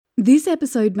This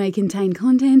episode may contain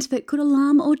content that could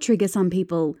alarm or trigger some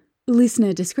people.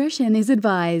 Listener discretion is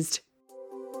advised.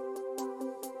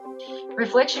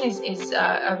 Reflection is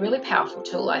a really powerful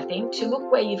tool, I think, to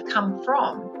look where you've come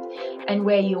from and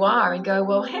where you are and go,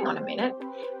 well, hang on a minute,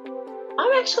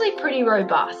 I'm actually pretty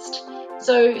robust.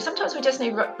 So sometimes we just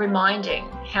need reminding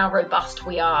how robust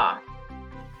we are.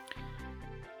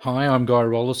 Hi, I'm Guy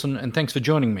Rollerson, and thanks for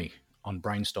joining me on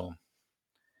Brainstorm.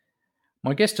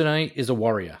 My guest today is a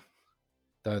warrior,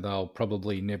 though they'll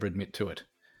probably never admit to it.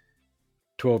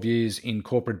 12 years in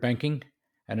corporate banking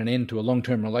and an end to a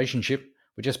long-term relationship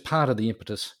were just part of the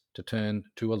impetus to turn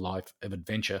to a life of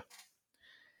adventure.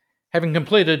 Having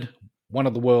completed one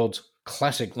of the world's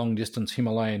classic long-distance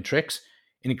Himalayan treks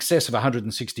in excess of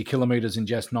 160 kilometres in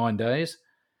just 9 days,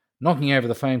 knocking over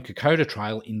the famed Kokoda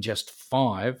Trail in just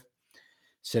 5,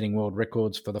 setting world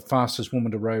records for the fastest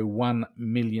woman to row 1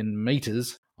 million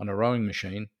metres on a rowing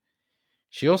machine,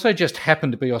 she also just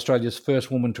happened to be Australia's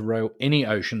first woman to row any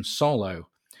ocean solo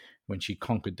when she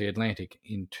conquered the Atlantic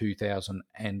in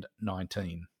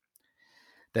 2019.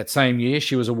 That same year,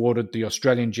 she was awarded the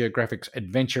Australian Geographic's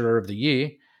Adventurer of the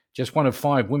Year, just one of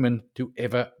 5 women to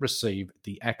ever receive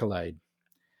the accolade.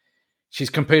 She's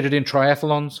competed in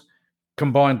triathlons,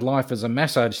 combined life as a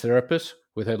massage therapist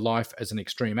with her life as an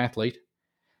extreme athlete,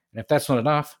 and if that's not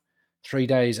enough, 3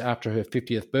 days after her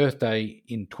 50th birthday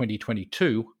in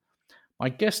 2022, my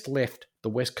guest left the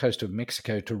west coast of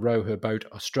Mexico to row her boat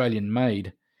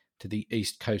Australian-made to the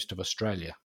east coast of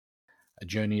Australia, a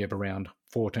journey of around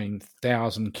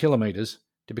 14,000 kilometres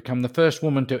to become the first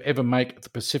woman to ever make the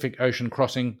Pacific Ocean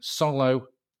crossing solo,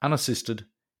 unassisted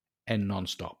and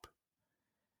non-stop.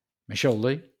 Michelle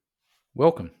Lee,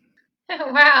 welcome.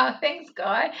 Wow, thanks,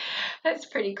 Guy. That's a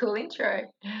pretty cool intro.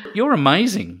 You're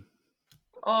amazing.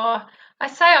 Oh, I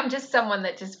say I'm just someone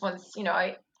that just wants,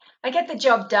 I get the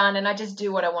job done and I just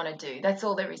do what I want to do. That's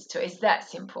all there is to it. It's that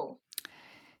simple.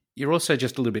 You're also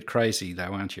just a little bit crazy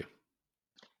though, aren't you?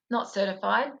 Not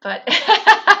certified, but if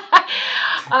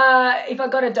I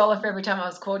got $1 for every time I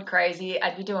was called crazy,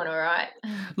 I'd be doing all right.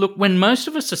 Look, when most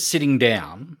of us are sitting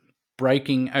down,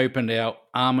 breaking open our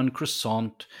almond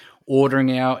croissant,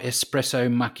 ordering our espresso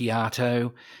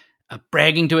macchiato,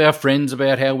 bragging to our friends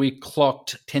about how we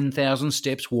clocked 10,000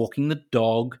 steps walking the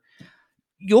dog,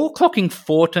 you're clocking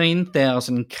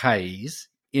 14,000 Ks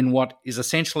in what is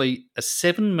essentially a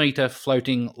 7-metre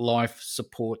floating life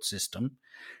support system,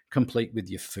 complete with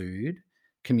your food,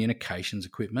 communications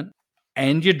equipment,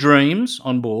 and your dreams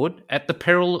on board at the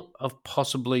peril of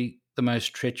possibly the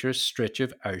most treacherous stretch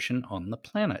of ocean on the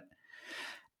planet.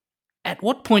 At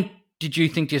what point did you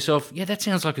think to yourself, yeah, that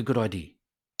sounds like a good idea?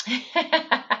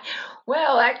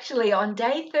 Well, actually, on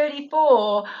day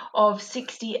 34 of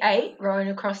 68 rowing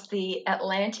across the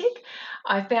Atlantic,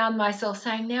 I found myself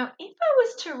saying, now, if I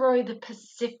was to row the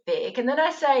Pacific, and then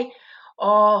I say,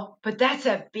 oh, but that's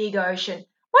a big ocean.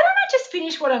 Why don't I just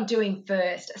finish what I'm doing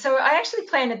first? So I actually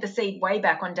planted the seed way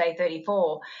back on day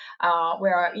 34,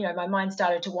 where my mind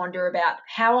started to wander about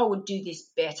how I would do this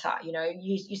better.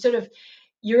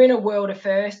 You're in a world of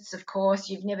firsts, of course.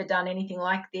 You've never done anything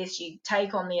like this. You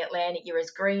take on the Atlantic. You're as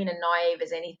green and naive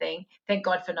as anything. Thank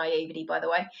God for naivety, by the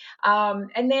way.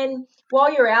 And then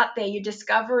while you're out there, you're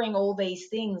discovering all these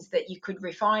things that you could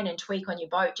refine and tweak on your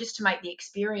boat just to make the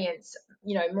experience,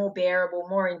 more bearable,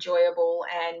 more enjoyable.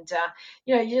 And,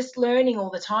 you're just learning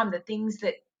all the time the things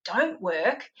that don't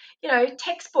work.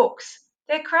 Textbooks,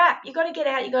 they're crap. You got to get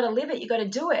out. You got to live it. You got to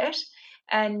do it.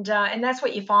 And that's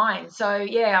what you find. So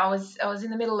yeah, I was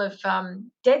in the middle of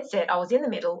dead set. I was in the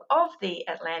middle of the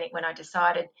Atlantic when I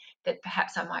decided that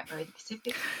perhaps I might row the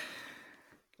Pacific.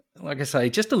 Like I say,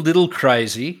 just a little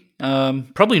crazy.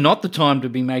 Probably not the time to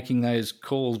be making those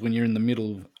calls when you're in the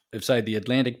middle of, say, the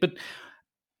Atlantic. But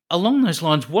along those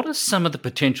lines, what are some of the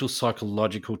potential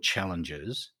psychological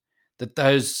challenges that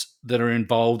those that are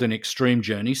involved in extreme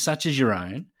journeys, such as your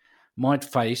own, might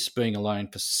face being alone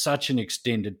for such an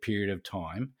extended period of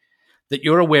time that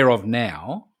you're aware of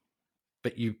now,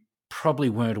 but you probably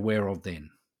weren't aware of then?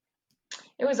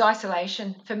 It was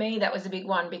isolation. For me, that was a big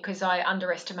one because I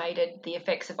underestimated the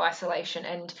effects of isolation.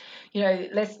 And,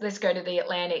 let's go to the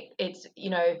Atlantic. It's,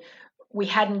 we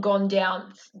hadn't gone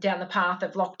down the path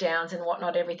of lockdowns and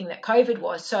whatnot, everything that COVID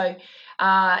was. So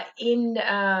in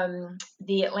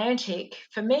the Atlantic,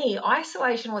 for me,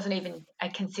 isolation wasn't even a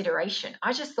consideration.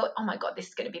 I just thought, oh my God, this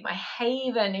is going to be my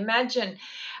haven. Imagine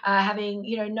having,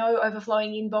 no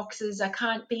overflowing inboxes. I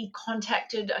can't be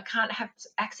contacted. I can't have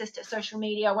access to social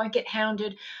media. I won't get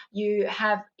hounded. You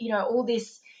have, all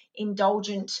this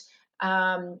indulgent,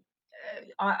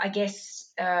 I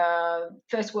guess,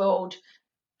 first world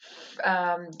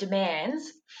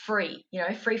demands free,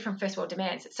 free from first world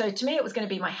demands. So to me, it was going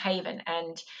to be my haven.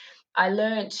 And I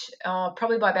learnt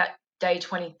probably by about day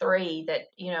 23 that,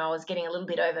 I was getting a little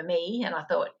bit over me. And I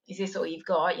thought, is this all you've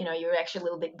got? You're actually a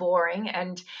little bit boring.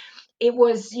 And it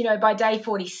was, by day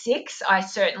 46, I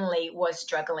certainly was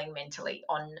struggling mentally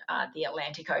on the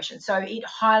Atlantic Ocean. So it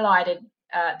highlighted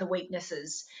the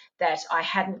weaknesses that I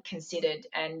hadn't considered.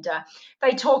 And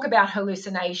they talk about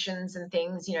hallucinations and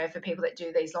things, for people that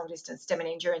do these long distance STEM and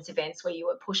endurance events where you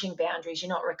are pushing boundaries, you're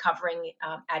not recovering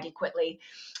adequately,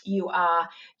 you are,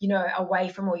 away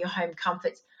from all your home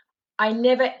comforts. I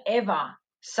never, ever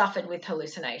suffered with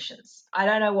hallucinations. I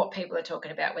don't know what people are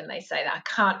talking about when they say that. I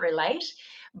can't relate,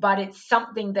 but it's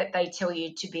something that they tell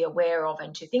you to be aware of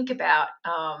and to think about.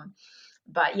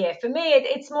 But yeah, for me,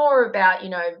 it's more about,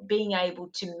 being able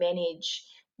to manage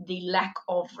the lack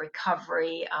of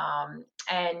recovery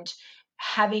and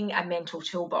having a mental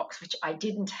toolbox, which I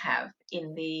didn't have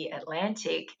in the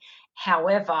Atlantic.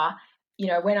 However,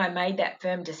 when I made that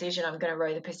firm decision, I'm going to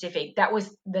row the Pacific, that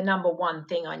was the number one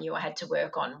thing I knew I had to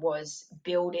work on, was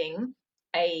building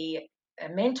a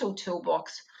mental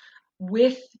toolbox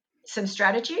with some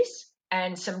strategies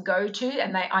and some go-to,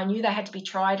 and I knew they had to be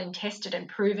tried and tested and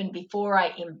proven before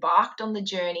I embarked on the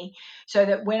journey, so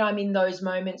that when I'm in those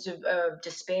moments of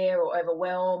despair or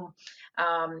overwhelm,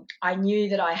 I knew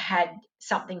that I had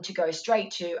something to go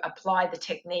straight to, apply the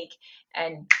technique,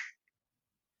 and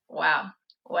wow,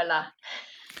 voila.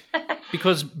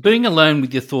 Because being alone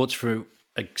with your thoughts for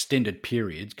extended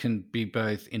periods can be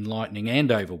both enlightening and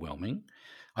overwhelming.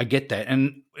 I get that.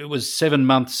 And it was 7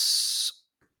 months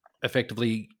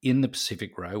effectively in the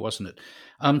Pacific row, wasn't it?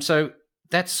 So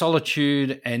that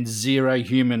solitude and zero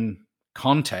human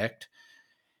contact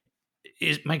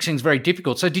makes things very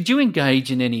difficult. So did you engage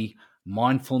in any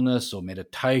mindfulness or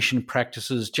meditation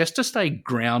practices just to stay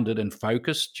grounded and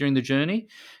focused during the journey?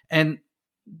 And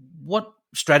what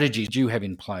strategies do you have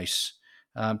in place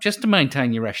just to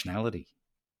maintain your rationality?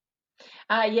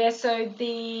 So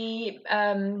the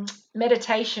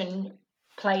meditation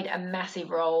played a massive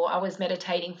role. I was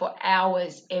meditating for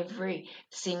hours every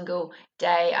single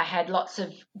day. I had lots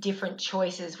of different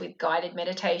choices with guided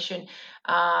meditation.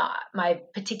 My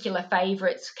particular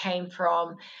favorites came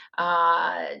from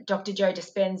Dr. Joe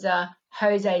Dispenza,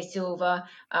 Jose Silva,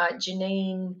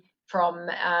 Janine from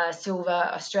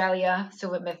Silver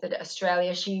Method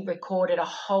Australia. She recorded a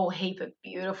whole heap of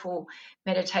beautiful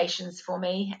meditations for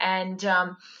me, and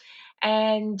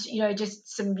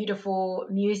just some beautiful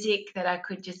music that I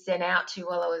could just zen out to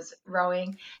while I was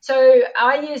rowing. So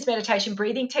I use meditation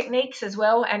breathing techniques as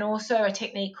well, and also a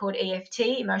technique called EFT,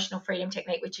 Emotional Freedom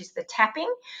Technique, which is the tapping.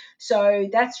 So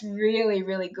that's really,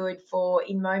 really good for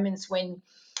in moments when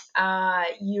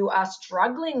you are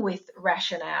struggling with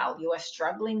rationale, you are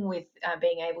struggling with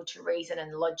being able to reason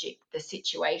and logic the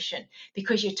situation,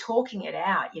 because you're talking it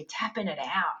out, you're tapping it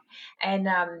out. And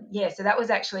so that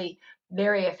was actually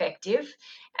very effective.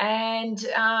 And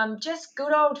just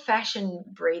good old fashioned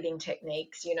breathing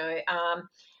techniques,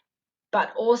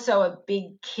 but also a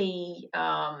big key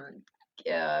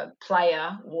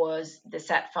player was the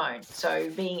sat phone. So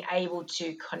being able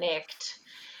to connect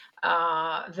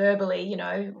verbally,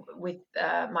 with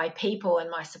my people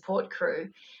and my support crew,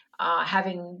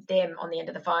 having them on the end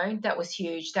of the phone, that was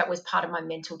huge. That was part of my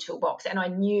mental toolbox. And I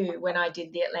knew when I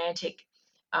did the Atlantic,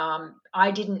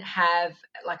 I didn't have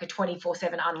like a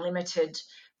 24/7 unlimited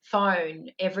phone.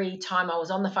 Every time I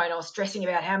was on the phone, I was stressing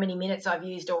about how many minutes I've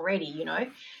used already,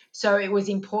 So it was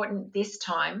important this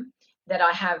time that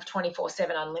I have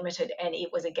 24/7 unlimited, and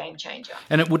it was a game changer.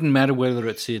 And it wouldn't matter whether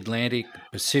it's the Atlantic,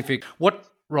 Pacific. What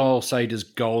role, say, does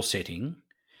goal setting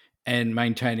and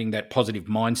maintaining that positive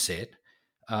mindset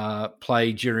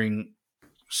play during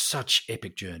such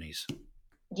epic journeys?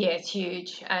 Yeah, it's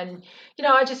huge. And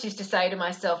I just used to say to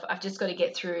myself, I've just got to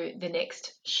get through the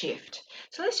next shift.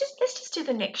 So let's just do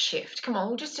the next shift. Come on,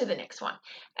 we'll just do the next one.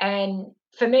 And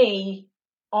for me,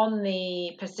 on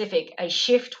the Pacific, a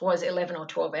shift was 11 or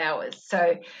 12 hours.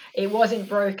 So it wasn't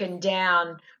broken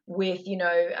down with,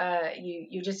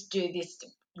 you just do this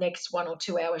next 1 or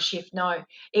 2 hour shift. No,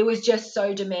 it was just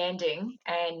so demanding,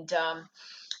 and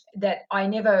that I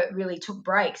never really took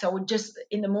breaks. I would just,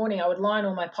 in the morning, I would line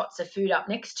all my pots of food up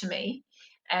next to me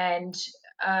and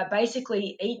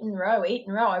basically eat and row, eat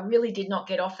and row. I really did not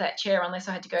get off that chair unless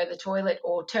I had to go to the toilet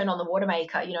or turn on the water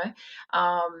maker,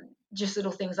 just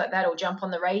little things like that, or jump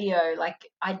on the radio. Like,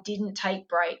 I didn't take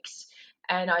breaks,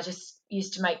 and I just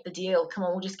used to make the deal, come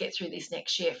on, we'll just get through this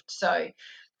next shift. So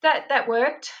that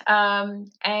worked.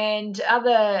 And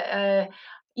other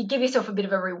you give yourself a bit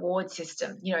of a reward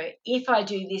system. If I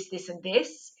do this, this, and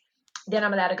this, then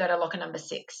I'm allowed to go to locker number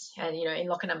 6. And, in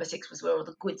locker number 6 was where all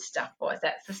the good stuff was.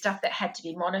 That's the stuff that had to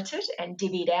be monitored and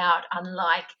divvied out,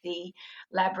 unlike the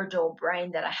Labrador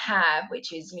brain that I have,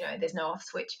 which is, there's no off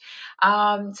switch.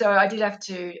 So I did have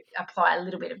to apply a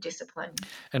little bit of discipline.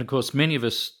 And of course, many of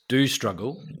us do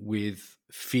struggle with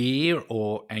fear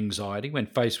or anxiety when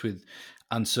faced with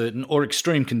uncertain or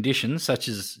extreme conditions, such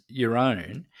as your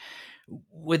own.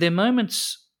 Were there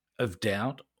moments of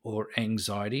doubt or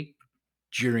anxiety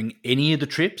during any of the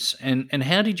trips? And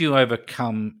how did you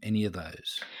overcome any of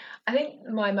those? I think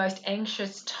my most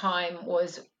anxious time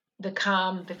was the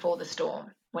calm before the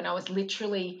storm, when I was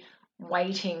literally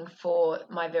waiting for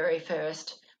my very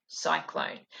first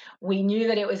cyclone. We knew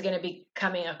that it was going to be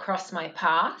coming across my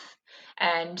path,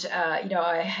 and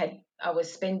I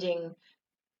was spending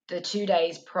the 2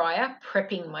 days prior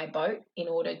prepping my boat in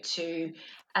order to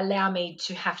allow me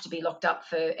to have to be locked up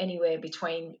for anywhere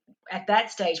between, at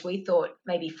that stage we thought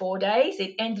maybe 4 days.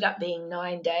 It ended up being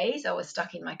 9 days. I was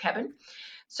stuck in my cabin.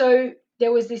 So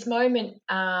there was this moment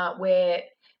where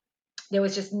there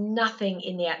was just nothing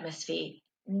in the atmosphere,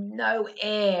 no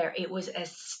air. It was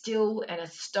as still and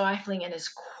as stifling and as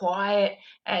quiet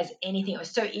as anything. It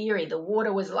was so eerie. The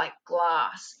water was like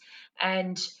glass,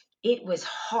 and it was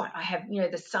hot. I have,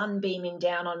 the sun beaming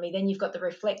down on me. Then you've got the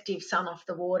reflective sun off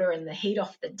the water and the heat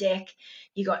off the deck.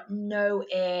 You got no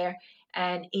air,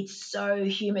 and it's so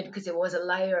humid because there was a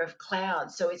layer of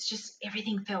clouds. So it's just,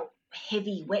 everything felt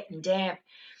heavy, wet and damp.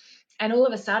 And all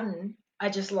of a sudden, I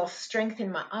just lost strength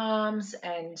in my arms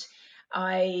and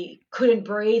I couldn't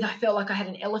breathe. I felt like I had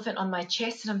an elephant on my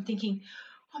chest, and I'm thinking,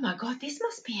 oh my God, this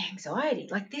must be anxiety.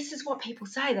 Like, this is what people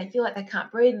say. They feel like they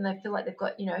can't breathe and they feel like they've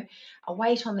got, a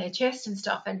weight on their chest and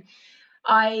stuff. And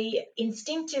I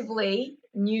instinctively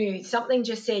knew something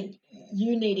just said,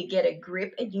 you need to get a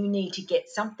grip and you need to get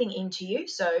something into you.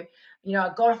 So, I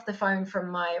got off the phone from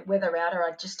my weather router.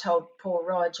 I just told poor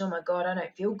Rog, oh my God, I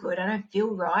don't feel good. I don't feel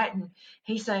right. And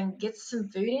he's saying, get some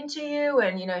food into you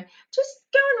and, just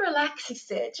go and relax, he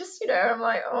said. Just, I'm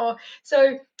like, oh.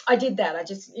 So I did that. I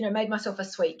just, made myself a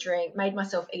sweet drink, made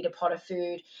myself eat a pot of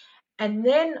food. And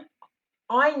then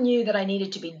I knew that I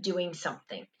needed to be doing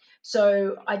something.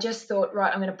 So I just thought,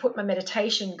 right, I'm going to put my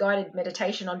guided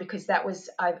meditation on, because that was,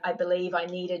 I believe I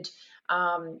needed,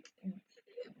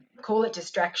 call it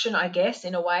distraction, I guess,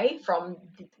 in a way, from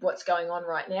what's going on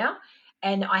right now.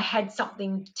 And I had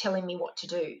something telling me what to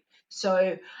do.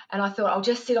 So, and I thought, I'll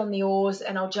just sit on the oars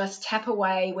and I'll just tap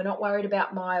away. We're not worried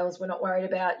about miles. We're not worried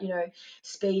about,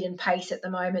 speed and pace at the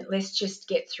moment. Let's just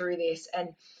get through this. And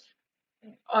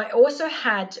I also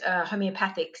had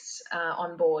homeopathics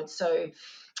on board. So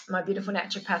my beautiful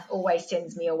naturopath always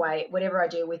sends me away, whatever I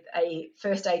do, with a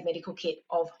first aid medical kit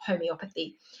of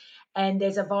homeopathy. And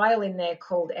there's a vial in there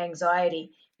called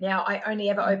anxiety. Now, I only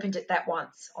ever opened it that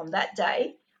once. On that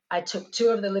day, I took 2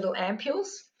 of the little ampules,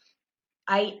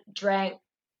 ate, drank,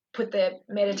 put the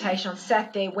meditation on,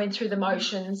 sat there, went through the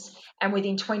motions, and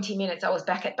within 20 minutes, I was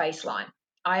back at baseline.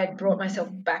 I had brought myself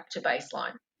back to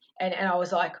baseline. And I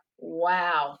was like,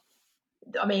 wow.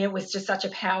 I mean, it was just such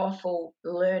a powerful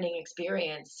learning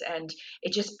experience. And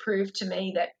it just proved to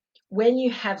me that when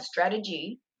you have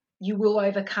strategy, you will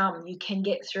overcome. You can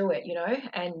get through it,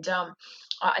 And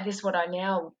this is what I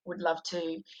now would love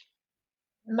to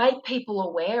make people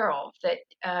aware of, that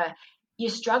you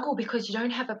struggle because you don't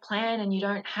have a plan and you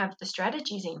don't have the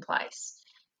strategies in place.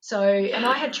 So, and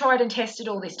I had tried and tested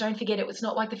all this. Don't forget, it was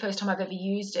not like the first time I've ever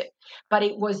used it, but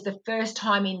it was the first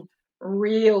time in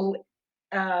real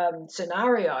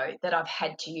scenario that I've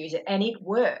had to use it, and it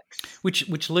works.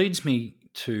 Which leads me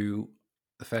to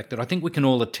the fact that I think we can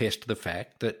all attest to the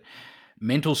fact that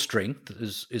mental strength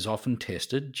is often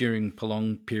tested during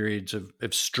prolonged periods of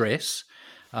stress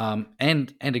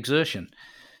and exertion.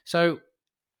 So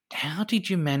how did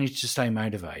you manage to stay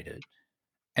motivated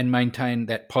and maintain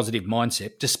that positive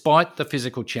mindset despite the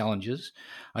physical challenges?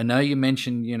 I know you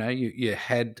mentioned, you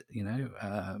had,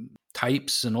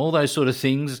 tapes and all those sort of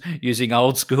things, using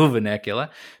old school vernacular,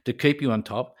 to keep you on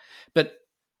top. But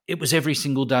it was every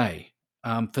single day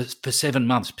for 7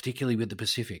 months, particularly with the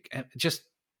Pacific. Just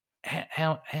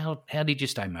how did you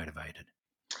stay motivated?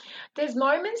 There's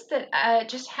moments that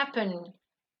just happen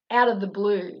out of the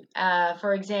blue.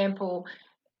 For example,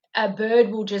 a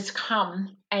bird will just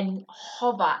come and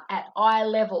hover at eye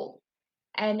level,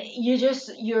 and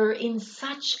you're in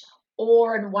such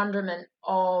awe and wonderment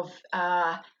of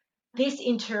this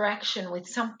interaction with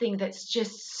something that's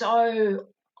just so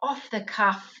off the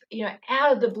cuff,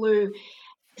 out of the blue,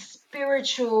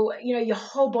 spiritual. Your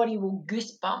whole body will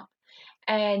goosebump,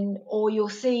 or you'll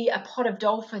see a pod of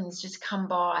dolphins just come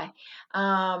by.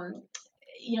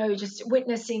 Just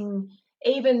witnessing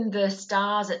even the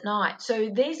stars at night. So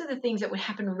these are the things that would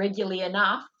happen regularly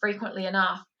enough, frequently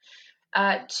enough,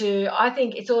 I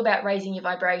think it's all about raising your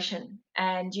vibration.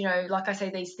 And, like I say,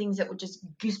 these things that would just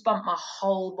goosebump my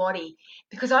whole body,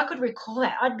 because I could recall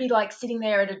that. I'd be like sitting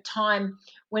there at a time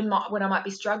when I might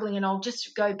be struggling, and I'll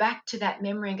just go back to that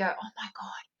memory and go, oh my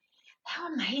God,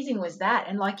 how amazing was that?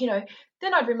 And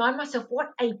then I'd remind myself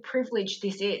what a privilege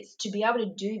this is to be able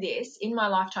to do this in my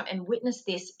lifetime and witness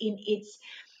this in its,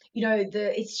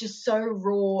 it's just so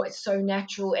raw, it's so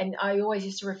natural. And I always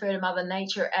used to refer to Mother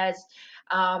Nature as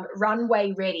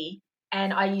runway ready.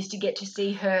 And I used to get to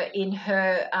see her in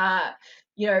her,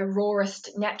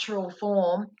 rawest natural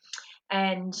form.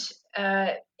 And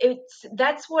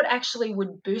that's what actually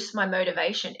would boost my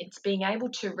motivation. It's being able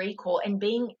to recall and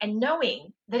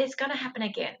knowing that it's going to happen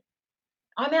again.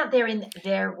 I'm out there in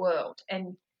their world,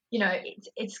 and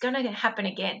it's going to happen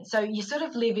again. So you sort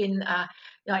of live in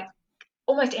like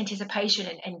almost anticipation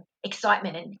and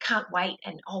excitement, and can't wait,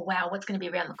 and oh wow, what's going to be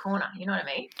around the corner? You know what I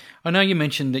mean? I know you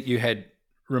mentioned that you had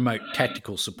remote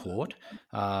tactical support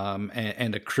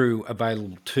and a crew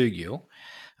available to you.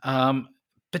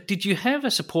 But did you have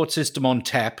a support system on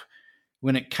tap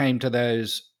when it came to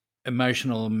those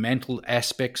emotional and mental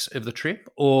aspects of the trip,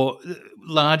 or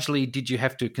largely did you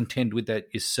have to contend with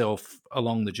that yourself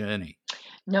along the journey?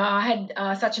 No, I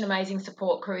had such an amazing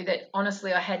support crew that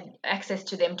honestly I had access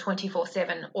to them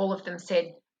 24/7. All of them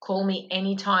said, call me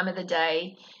any time of the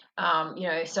day.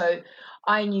 So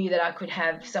I knew that I could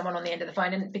have someone on the end of the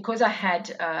phone. And because I had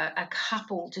a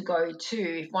couple to go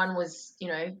to, if one was,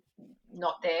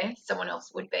 not there, someone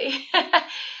else would be.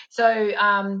 So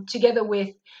together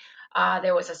with,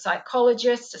 there was a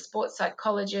psychologist, a sports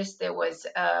psychologist, there was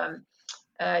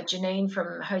Janine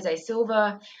from Jose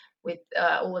Silva with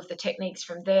all of the techniques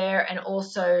from there, and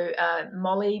also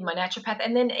Molly, my naturopath,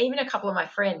 and then even a couple of my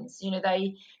friends,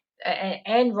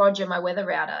 and Roger, my weather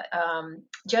router.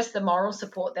 Just the moral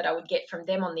support that I would get from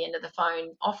them on the end of the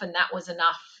phone, often that was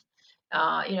enough.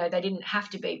 They didn't have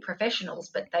to be professionals,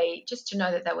 but they just to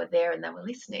know that they were there and they were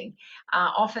listening.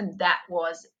 Often that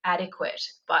was adequate.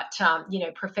 But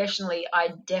professionally, I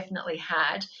definitely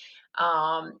had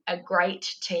a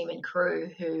great team and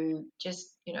crew who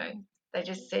just, they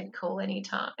just said call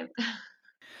anytime.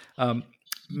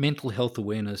 Mental health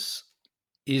awareness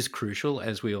is crucial,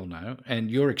 as we all know,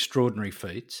 and your extraordinary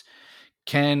feats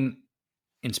can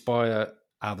inspire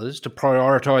others to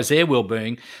prioritise their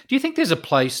well-being. Do you think there's a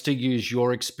place to use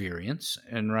your experience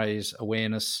and raise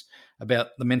awareness about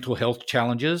the mental health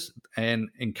challenges and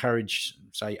encourage,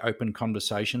 say, open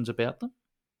conversations about them?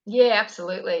 Yeah,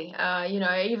 absolutely.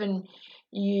 Even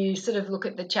you sort of look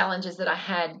at the challenges that I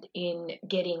had in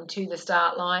getting to the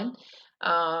start line.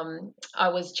 I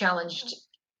was challenged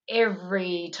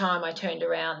every time I turned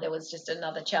around. There was just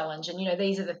another challenge. And,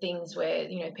 these are the things where,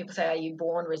 people say, are you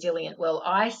born resilient? Well,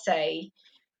 I say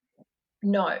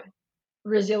no.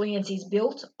 Resilience is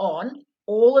built on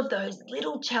all of those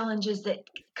little challenges that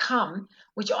come,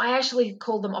 which I actually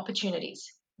call them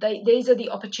opportunities. These are the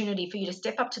opportunity for you to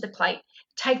step up to the plate,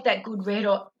 take that good red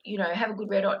hot, have a good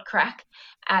red hot crack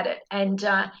at it. And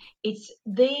it's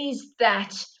these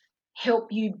that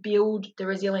help you build the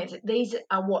resilience. These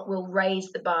are what will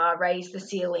raise the bar, raise the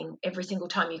ceiling every single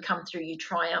time you come through, you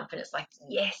triumph. And it's like,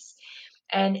 yes.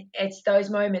 And it's those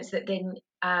moments that then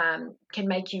can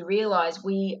make you realize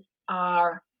we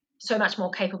are so much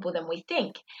more capable than we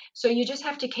think. So you just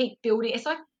have to keep building. It's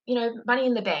like, money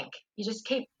in the bank. You just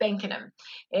keep banking them.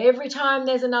 Every time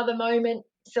there's another moment,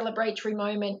 celebratory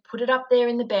moment, put it up there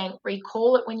in the bank,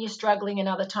 recall it when you're struggling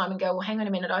another time and go, well, hang on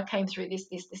a minute, I came through this,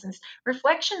 and this.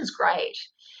 Reflection's great.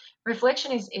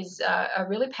 Reflection is a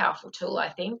really powerful tool, I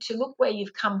think, to look where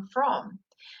you've come from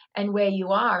and where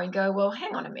you are and go, well,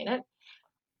 hang on a minute,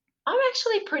 I'm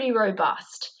actually pretty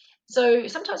robust. So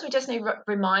sometimes we just need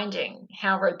reminding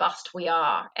how robust we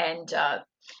are. And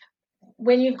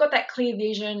when you've got that clear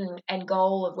vision and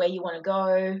goal of where you want to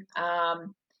go,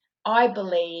 I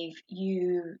believe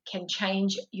you can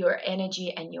change your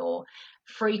energy and your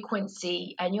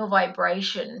frequency and your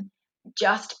vibration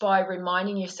just by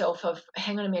reminding yourself of,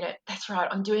 hang on a minute, that's right,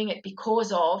 I'm doing it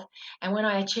because of, and when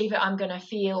I achieve it, I'm going to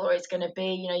feel, or it's going to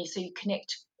be, so you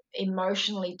connect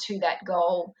emotionally to that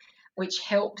goal, which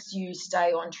helps you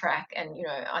stay on track. And,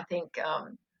 I think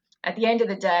at the end of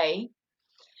the day,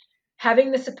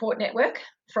 having the support network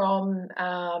from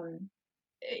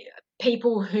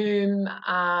people whom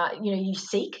you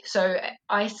seek. So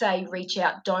I say reach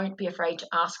out, don't be afraid to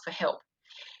ask for help.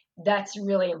 That's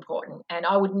really important. And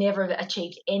I would never have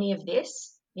achieved any of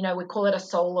this. We call it a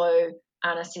solo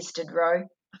unassisted row.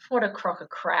 What a crock of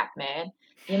crap, man.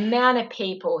 the amount of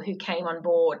people who came on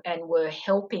board and were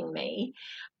helping me.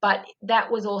 But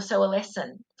that was also a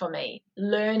lesson for me,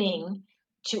 learning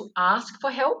to ask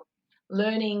for help,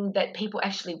 learning that people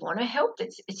actually want to help.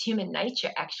 It's human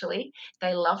nature, actually.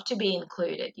 They love to be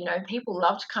included. People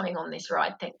loved coming on this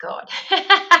ride, thank God.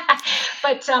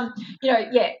 But,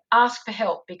 ask for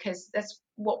help, because that's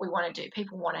what we want to do.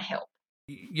 People want to help.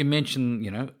 You mentioned,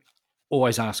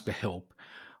 always ask for help.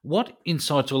 What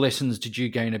insights or lessons did you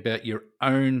gain about your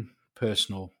own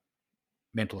personal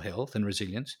mental health and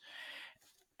resilience?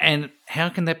 And how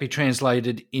can that be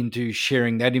translated into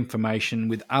sharing that information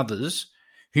with others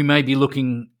who may be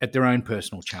looking at their own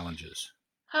personal challenges?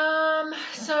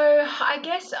 So I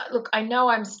guess, look, I know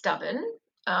I'm stubborn,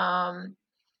 and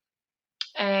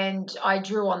I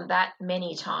drew on that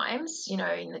many times, in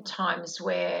the times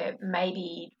where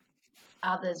maybe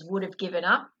others would have given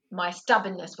up. My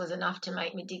stubbornness was enough to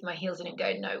make me dig my heels in and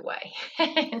go, no way.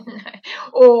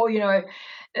 Or,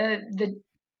 the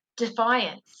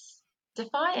defiance,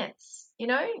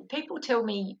 people tell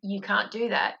me you can't do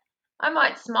that. I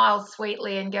might smile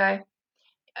sweetly and go,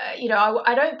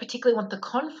 I don't particularly want the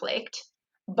conflict,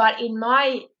 but in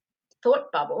my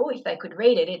thought bubble, if they could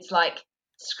read it, it's like,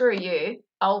 screw you,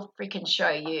 I'll freaking show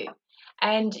you.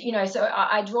 And, so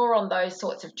I draw on those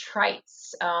sorts of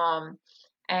traits,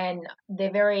 and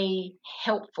they're very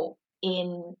helpful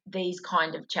in these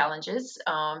kind of challenges.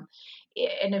 And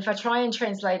if I try and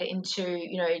translate it into,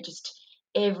 just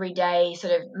everyday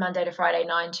sort of Monday to Friday,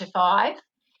 9 to 5,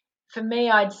 for me,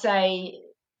 I'd say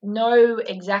know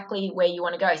exactly where you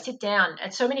want to go. Sit down.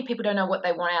 And so many people don't know what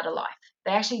they want out of life.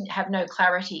 They actually have no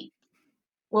clarity.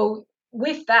 Well,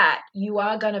 with that, you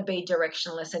are going to be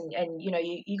directionless, and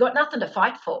you got nothing to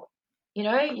fight for.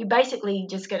 You're basically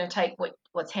just going to take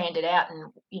what's handed out,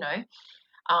 and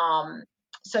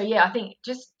so yeah, I think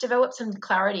just develop some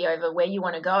clarity over where you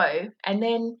want to go, and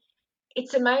then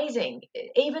it's amazing.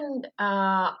 Even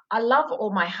I love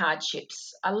all my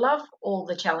hardships. I love all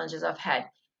the challenges I've had,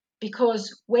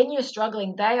 because when you're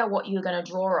struggling, they are what you're going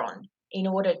to draw on in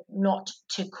order not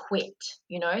to quit.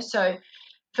 So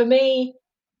for me,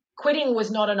 quitting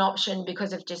was not an option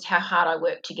because of just how hard I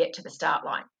worked to get to the start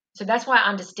line. So that's why I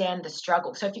understand the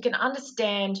struggle. So if you can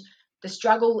understand the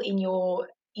struggle in your,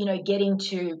 getting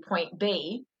to point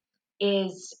B,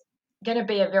 is going to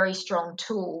be a very strong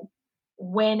tool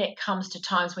when it comes to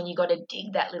times when you got to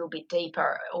dig that little bit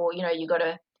deeper, or you got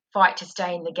to fight to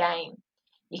stay in the game.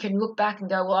 You can look back and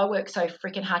go, well, I worked so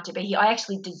freaking hard to be here. I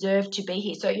actually deserve to be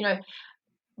here. So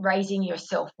raising your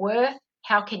self-worth.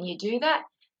 How can you do that?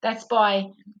 That's by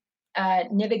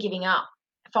never giving up,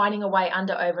 finding a way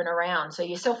under, over, and around. So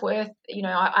your self-worth,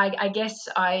 I guess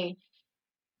I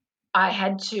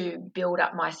had to build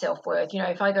up my self-worth.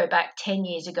 If I go back 10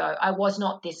 years ago, I was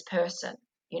not this person,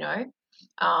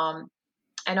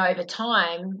 and over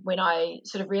time, when I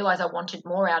sort of realized I wanted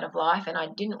more out of life, and I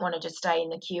didn't want to just stay in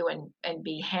the queue and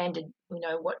be handed,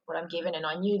 what I'm given, and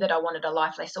I knew that I wanted a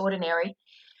life less ordinary,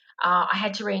 I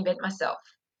had to reinvent myself.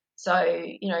 So,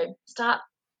 start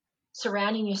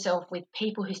surrounding yourself with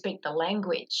people who speak the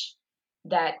language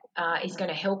that is going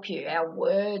to help you. Our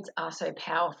words are so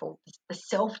powerful. The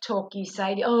self-talk you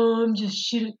say, oh, I'm just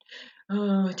shit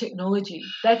at technology.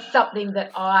 That's something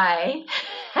that I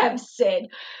have said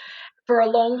for a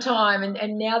long time.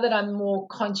 And now that I'm more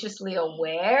consciously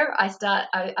aware, I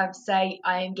say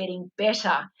I am getting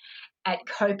better at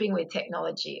coping with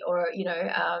technology, or,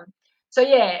 so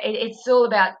yeah, it's all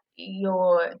about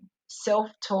your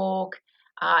self-talk.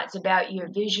 It's about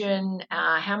your vision,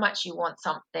 how much you want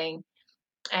something,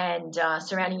 and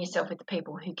surrounding yourself with the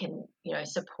people who can,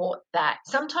 support that.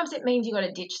 Sometimes it means you got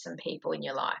to ditch some people in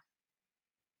your life,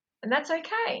 and that's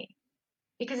okay,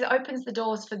 because it opens the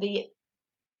doors for the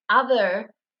other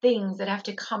things that have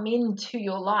to come into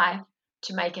your life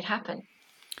to make it happen.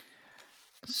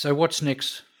 So what's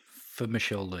next for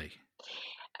Michelle Lee?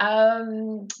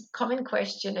 Common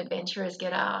question adventurers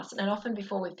get asked, and often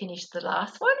before we finish the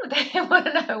last one, they want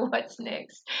to know what's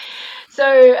next. So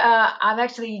I'm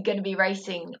actually going to be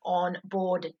racing on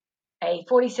board a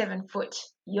 47-foot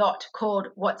yacht called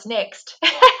What's Next,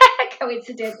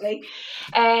 coincidentally.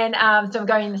 And so I'm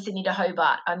going in Sydney to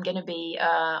Hobart. I'm going to be,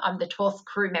 I'm the 12th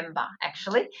crew member,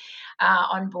 actually,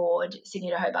 on board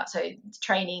Sydney to Hobart. So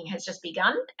training has just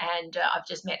begun, and I've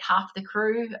just met half the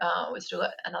crew. We've still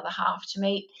got another half to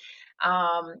meet.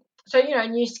 So,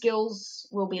 new skills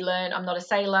will be learned. I'm not a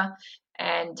sailor.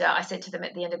 And I said to them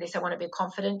at the end of this, I want to be a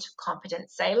confident,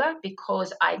 competent sailor,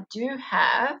 because I do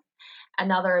have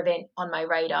another event on my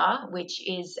radar, which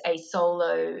is a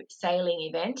solo sailing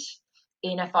event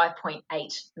in a 5.8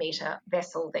 meter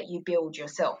vessel that you build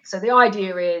yourself. So the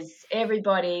idea is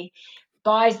everybody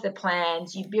buys the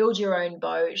plans, you build your own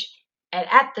boat, and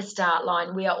at the start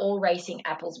line, we are all racing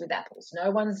apples with apples.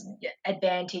 No one's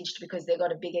advantaged because they've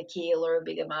got a bigger keel or a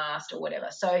bigger mast or whatever.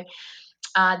 So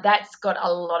that's got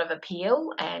a lot of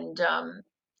appeal, and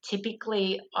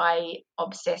typically I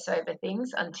obsess over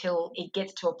things until it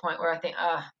gets to a point where I think,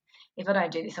 if I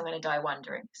don't do this, I'm going to die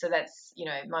wondering. So that's,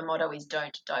 my motto is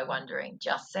don't die wondering.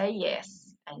 Just say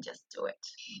yes and just do it.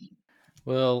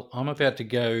 Well, I'm about to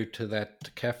go to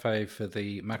that cafe for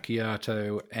the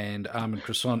macchiato and almond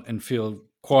croissant and feel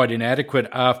quite inadequate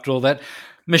after all that.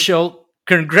 Michelle,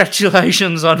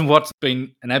 congratulations on what's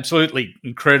been an absolutely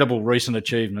incredible recent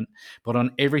achievement, but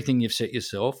on everything you've set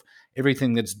yourself,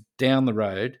 everything that's down the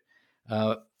road,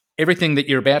 everything that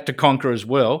you're about to conquer as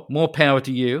well. More power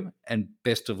to you, and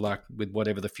best of luck with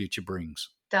whatever the future brings.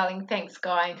 Darling, thanks,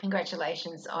 Guy, and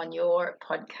congratulations on your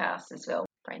podcast as well,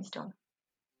 Brainstorm.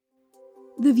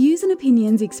 The views and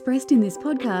opinions expressed in this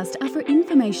podcast are for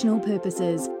informational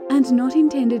purposes and not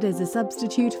intended as a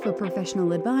substitute for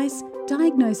professional advice,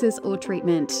 diagnosis, or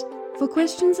treatment. For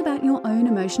questions about your own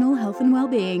emotional health and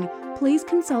well-being, please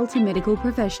consult a medical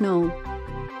professional.